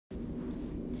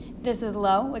This is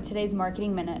Lo with today's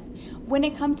Marketing Minute. When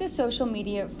it comes to social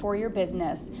media for your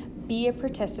business, be a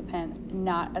participant,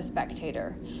 not a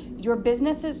spectator. Your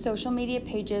business's social media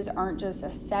pages aren't just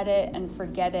a set it and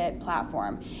forget it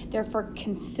platform. They're for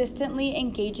consistently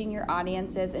engaging your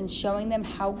audiences and showing them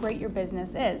how great your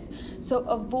business is. So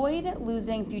avoid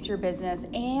losing future business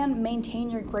and maintain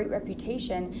your great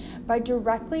reputation by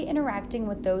directly interacting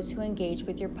with those who engage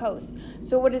with your posts.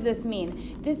 So what does this mean?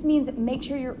 This means make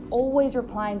sure you're always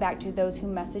replying back to those who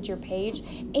message your page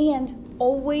and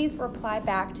always reply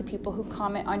back to people who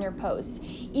comment on your post.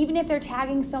 Even if they're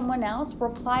tagging someone else,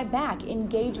 reply back,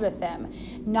 engage with them.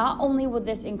 Not only will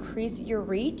this increase your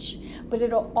reach, but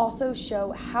it'll also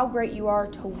show how great you are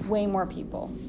to way more people.